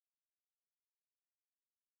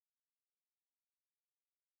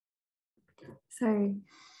So,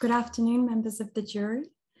 good afternoon, members of the jury.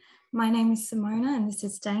 My name is Simona and this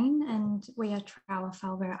is Dane, and we are Trower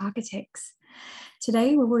Falvo architects.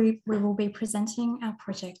 Today we will be presenting our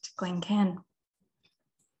project Glencairn.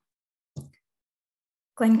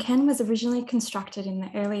 Glencairn was originally constructed in the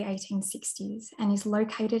early 1860s and is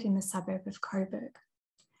located in the suburb of Coburg.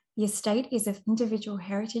 The estate is of individual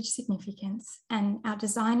heritage significance, and our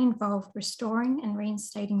design involved restoring and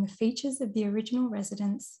reinstating the features of the original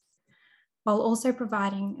residence, while also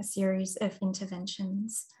providing a series of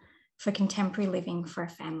interventions for contemporary living for a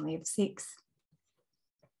family of 6.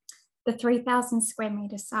 The 3,000 square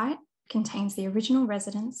metre site contains the original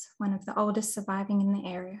residence, one of the oldest surviving in the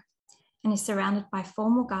area, and is surrounded by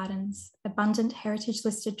formal gardens, abundant heritage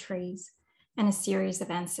listed trees, and a series of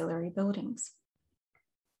ancillary buildings.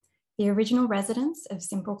 The original residence of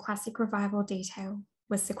simple classic revival detail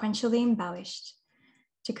was sequentially embellished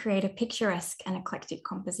to create a picturesque and eclectic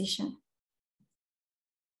composition.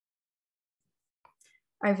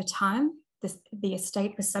 Over time, the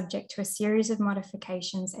estate was subject to a series of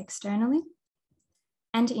modifications externally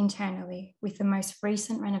and internally, with the most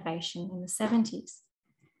recent renovation in the 70s.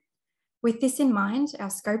 With this in mind,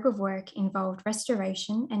 our scope of work involved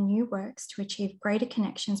restoration and new works to achieve greater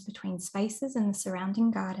connections between spaces and the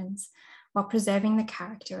surrounding gardens while preserving the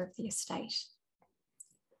character of the estate.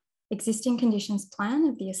 Existing conditions plan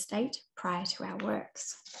of the estate prior to our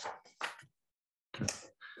works. Okay.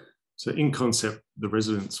 So in concept, the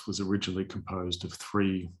residence was originally composed of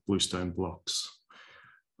 3 bluestone blocks.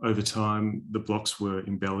 Over time, the blocks were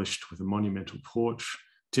embellished with a monumental porch,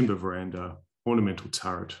 timber veranda, ornamental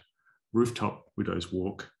turret, rooftop widow's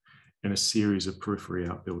walk, and a series of periphery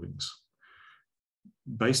outbuildings.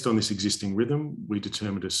 Based on this existing rhythm, we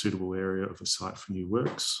determined a suitable area of the site for new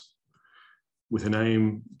works, with an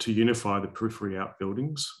aim to unify the periphery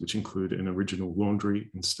outbuildings, which include an original laundry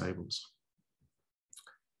and stables.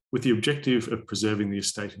 With the objective of preserving the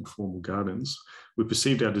estate in formal gardens, we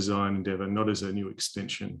perceived our design endeavour not as a new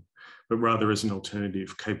extension, but rather as an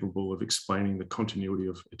alternative capable of explaining the continuity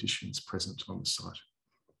of additions present on the site.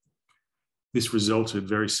 This resulted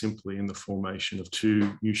very simply in the formation of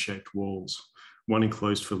 2 U-shaped walls, one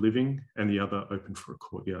enclosed for living and the other open for a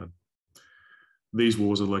courtyard. These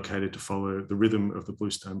walls are located to follow the rhythm of the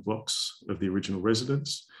bluestone blocks of the original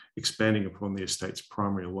residence, expanding upon the estate's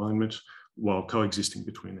primary alignment while coexisting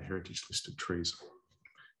between the heritage listed trees.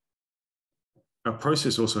 Our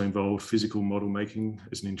process also involved physical model making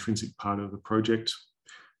as an intrinsic part of the project,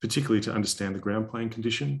 particularly to understand the ground plane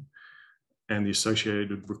condition and the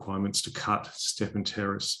associated requirements to cut, step and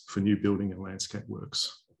terrace for new building and landscape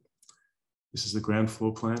works. This is the ground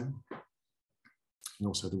floor plan and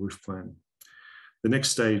also the roof plan. The next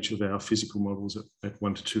stage of our physical models at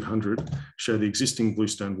 1 to 200 show the existing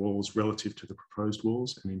bluestone walls relative to the proposed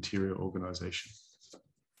walls and interior organisation.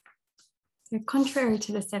 So contrary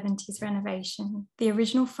to the 70s renovation, the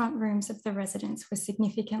original front rooms of the residence were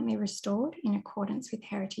significantly restored in accordance with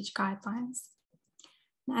heritage guidelines.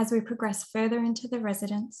 And as we progress further into the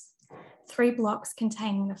residence, 3 blocks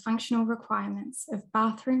containing the functional requirements of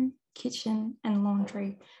bathroom, kitchen and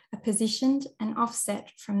laundry are positioned and offset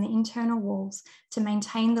from the internal walls to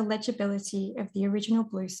maintain the legibility of the original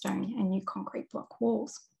bluestone and new concrete block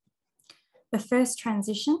walls. The first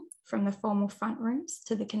transition from the formal front rooms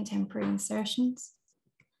to the contemporary insertions,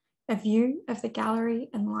 a view of the gallery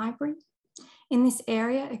and library. In this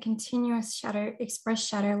area, a continuous express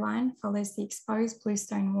shadow line follows the exposed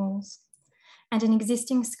bluestone walls, and an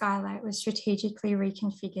existing skylight was strategically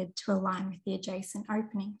reconfigured to align with the adjacent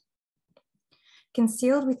opening.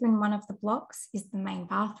 Concealed within one of the blocks is the main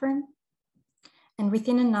bathroom, and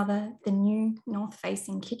within another, the new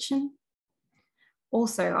north-facing kitchen,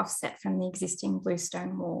 also offset from the existing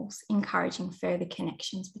bluestone walls, encouraging further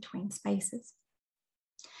connections between spaces.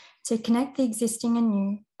 To connect the existing and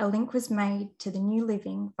new, a link was made to the new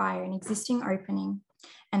living via an existing opening,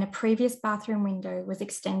 and a previous bathroom window was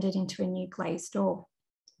extended into a new glazed door.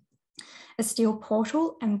 A steel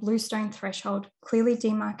portal and bluestone threshold clearly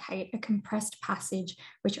demarcate a compressed passage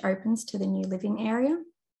which opens to the new living area,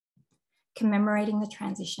 commemorating the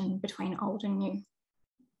transition between old and new.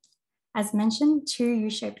 As mentioned, 2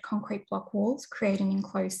 U-shaped concrete block walls create an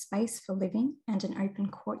enclosed space for living and an open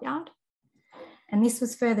courtyard. And this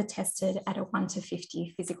was further tested at a 1 to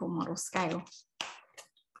 50 physical model scale.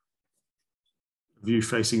 View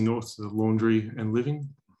facing north to the laundry and living.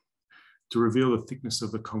 To reveal the thickness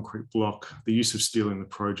of the concrete block, the use of steel in the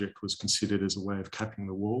project was considered as a way of capping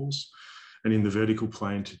the walls and in the vertical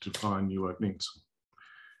plane to define new openings.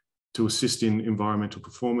 To assist in environmental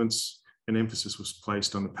performance, an emphasis was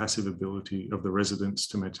placed on the passive ability of the residence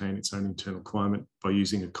to maintain its own internal climate by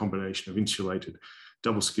using a combination of insulated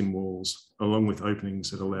double skin walls, along with openings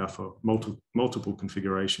that allow for multiple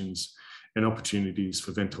configurations and opportunities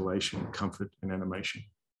for ventilation, comfort, and animation.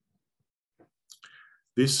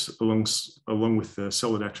 This, along with the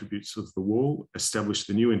solid attributes of the wall, established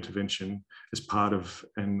the new intervention as part of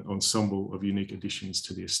an ensemble of unique additions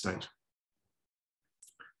to the estate.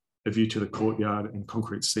 A view to the courtyard and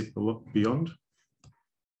concrete seat beyond.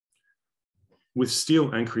 With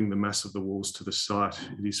steel anchoring the mass of the walls to the site,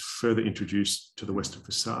 it is further introduced to the western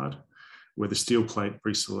facade, where the steel plate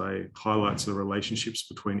brise-soleil highlights the relationships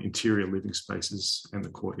between interior living spaces and the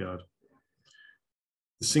courtyard.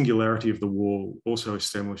 The singularity of the wall also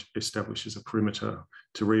establishes a perimeter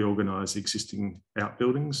to reorganise the existing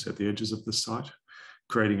outbuildings at the edges of the site,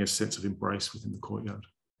 creating a sense of embrace within the courtyard.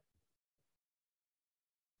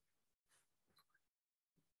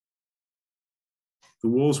 The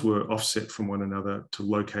walls were offset from one another to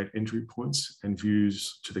locate entry points and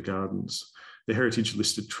views to the gardens. The heritage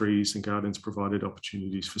listed trees and gardens provided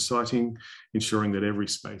opportunities for sighting, ensuring that every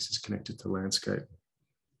space is connected to landscape.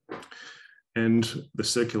 And the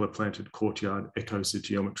circular planted courtyard echoes the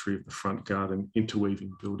geometry of the front garden,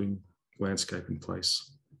 interweaving building, landscape in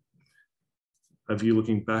place. A view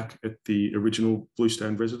looking back at the original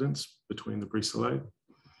bluestone residence between the brise-soleil,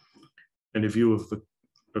 and a view of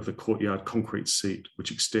the courtyard concrete seat,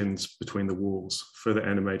 which extends between the walls, further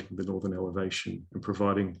animating the northern elevation and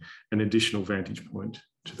providing an additional vantage point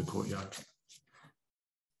to the courtyard.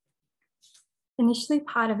 Initially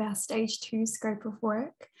part of our stage 2 scope of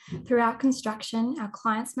work, throughout construction, our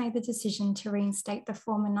clients made the decision to reinstate the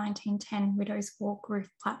former 1910 Widow's Walk roof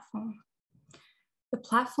platform. The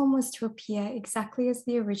platform was to appear exactly as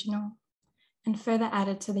the original and further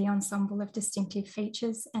added to the ensemble of distinctive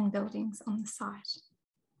features and buildings on the site.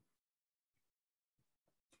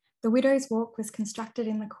 The Widow's Walk was constructed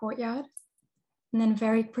in the courtyard and then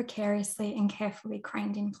very precariously and carefully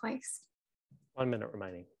craned in place. 1 minute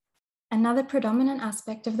remaining. Another predominant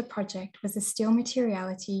aspect of the project was the steel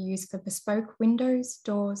materiality used for bespoke windows,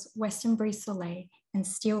 doors, western brise-soleil, and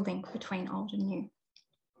steel link between old and new.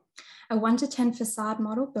 A 1:10 facade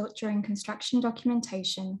model built during construction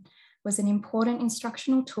documentation was an important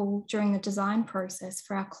instructional tool during the design process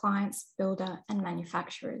for our clients, builder, and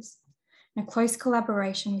manufacturers. And a close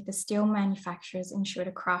collaboration with the steel manufacturers ensured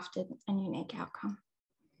a crafted and unique outcome.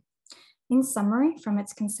 In summary, from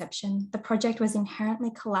its conception, the project was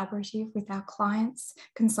inherently collaborative with our clients,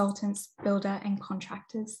 consultants, builder, and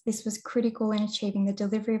contractors. This was critical in achieving the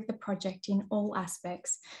delivery of the project in all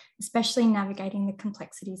aspects, especially navigating the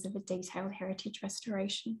complexities of a detailed heritage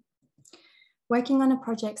restoration. Working on a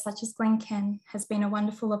project such as Glencairn has been a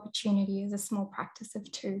wonderful opportunity as a small practice of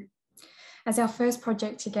two. As our first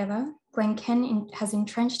project together, Glencairn has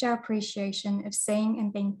entrenched our appreciation of seeing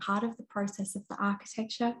and being part of the process of the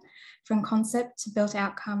architecture, from concept to built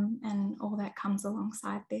outcome and all that comes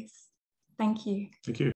alongside this. Thank you. Thank you.